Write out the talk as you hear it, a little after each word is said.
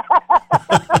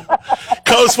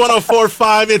Post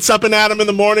 104.5. It's Up and Adam in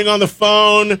the morning on the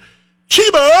phone.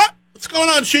 Cheeba, what's going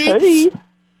on, Cheeba? Hey.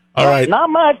 All right. Not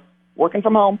much. Working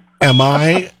from home. Am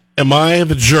I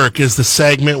the Jerk is the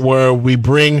segment where we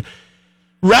bring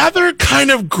rather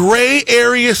kind of gray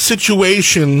area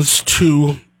situations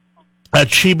to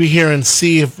Cheeba here and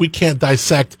see if we can't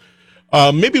dissect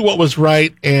maybe what was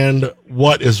right and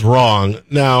what is wrong.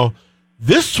 Now,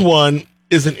 this one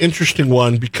is an interesting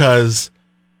one because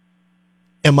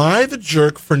am I the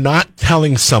jerk for not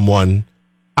telling someone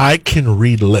I can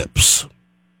read lips?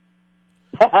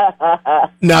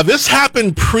 Now, this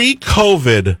happened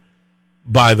pre-COVID,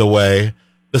 by the way.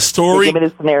 The story... Give me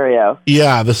the scenario.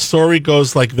 Yeah, the story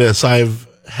goes like this. I've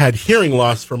had hearing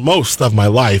loss for most of my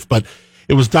life, but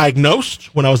it was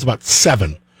diagnosed when I was about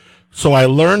 7. So I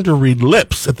learned to read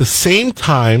lips at the same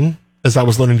time as I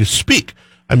was learning to speak.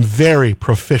 I'm very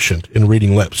proficient in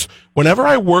reading lips. Whenever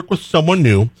I work with someone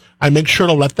new, I make sure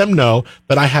to let them know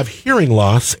that I have hearing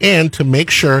loss and to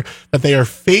make sure that they are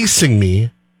facing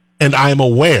me and I'm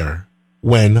aware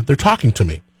when they're talking to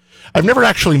me. I've never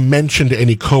actually mentioned to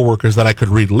any coworkers that I could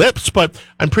read lips, but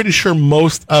I'm pretty sure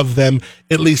most of them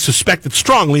at least suspect it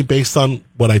strongly based on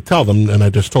what I tell them, and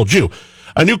I just told you.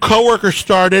 A new coworker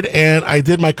started, and I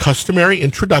did my customary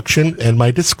introduction and my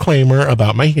disclaimer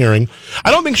about my hearing. I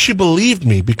don't think she believed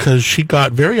me because she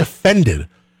got very offended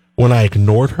when I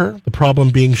ignored her, the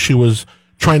problem being she was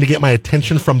trying to get my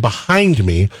attention from behind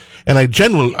me, and I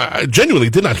genuinely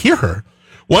did not hear her.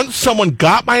 Once someone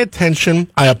got my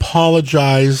attention, I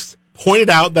apologized, pointed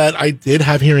out that I did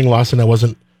have hearing loss and I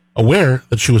wasn't aware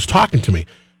that she was talking to me.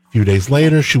 A few days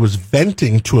later, she was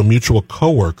venting to a mutual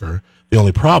coworker. The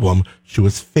only problem, she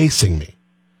was facing me,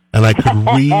 and I could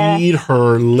read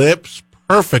her lips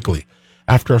perfectly.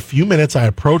 After a few minutes, I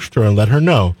approached her and let her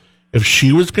know if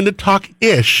she was going to talk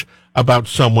ish about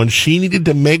someone, she needed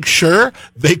to make sure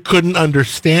they couldn't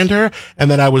understand her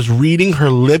and that I was reading her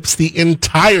lips the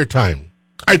entire time.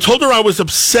 I told her I was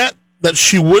upset that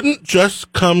she wouldn't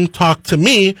just come talk to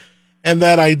me and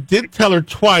that I did tell her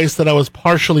twice that I was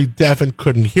partially deaf and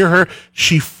couldn't hear her.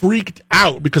 She freaked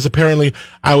out because apparently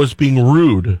I was being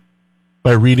rude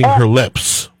by reading her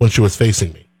lips when she was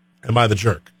facing me. Am I the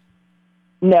jerk?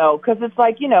 No, because it's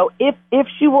like, if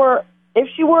she were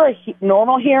a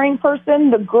normal hearing person,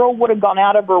 the girl would have gone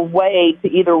out of her way to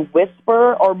either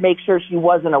whisper or make sure she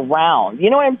wasn't around. You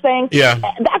know what I'm saying? Yeah.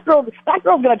 That girl's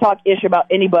going to talk ish about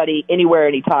anybody, anywhere,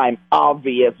 anytime,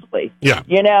 obviously. Yeah.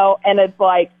 And it's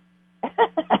like,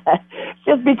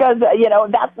 just because,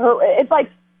 that's her. It's like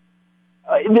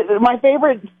my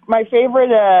favorite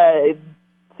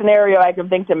scenario I can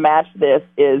think to match this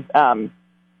is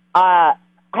I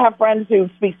have friends who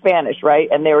speak Spanish, right?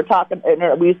 And they were talking.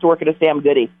 We used to work at a Sam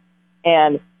Goody,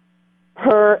 and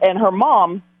her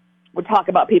mom would talk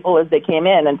about people as they came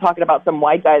in, and talking about some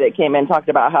white guy that came in, talked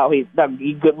about how he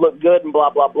looked good and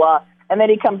blah blah blah. And then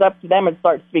he comes up to them and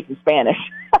starts speaking Spanish.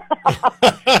 They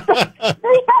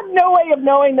had no way of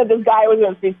knowing that this guy was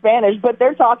going to speak Spanish, but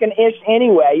they're talking ish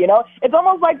anyway. It's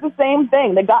almost like the same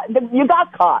thing. You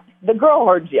got caught. The girl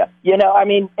heard you.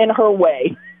 In her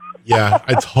way. Yeah,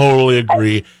 I totally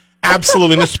agree.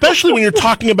 Absolutely. And especially when you're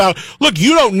talking about, look,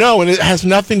 you don't know, and it has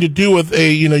nothing to do with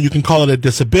you can call it a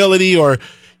disability or,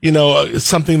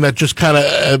 something that just kind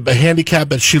of a handicap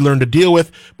that she learned to deal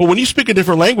with. But when you speak a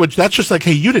different language, that's just like,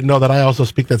 hey, you didn't know that I also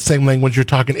speak that same language you're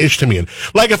talking ish to me in.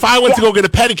 Like if I went to go get a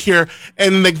pedicure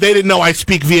and they didn't know I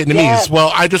speak Vietnamese. Yes.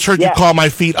 Well, I just heard you call my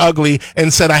feet ugly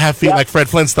and said I have feet like Fred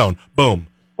Flintstone. Boom.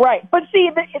 Right. But see,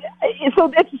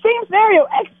 so it's the same scenario,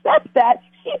 except that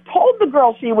she told the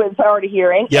girl she was already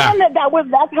hearing, and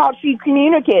that's how she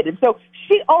communicated. So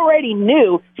she already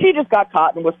knew. She just got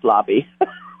caught and was sloppy.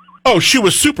 Oh, she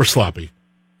was super sloppy.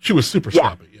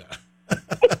 Sloppy, yeah.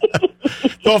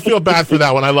 Don't feel bad for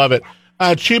that one. I love it.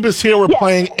 Cheeba's here. We're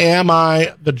playing Am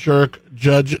I the Jerk?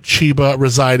 Judge Cheeba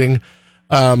residing.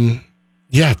 2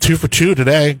 for 2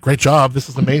 today. Great job. This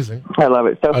is amazing. I love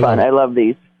it. So fun. I love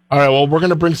these. All right, well, we're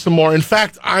going to bring some more. In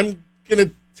fact, I'm going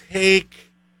to take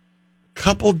a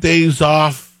couple days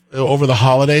off over the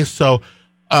holidays. So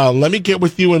let me get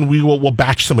with you and we'll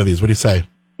batch some of these. What do you say?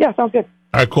 Yeah, sounds good.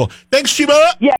 All right, cool. Thanks, Cheeba. Yeah.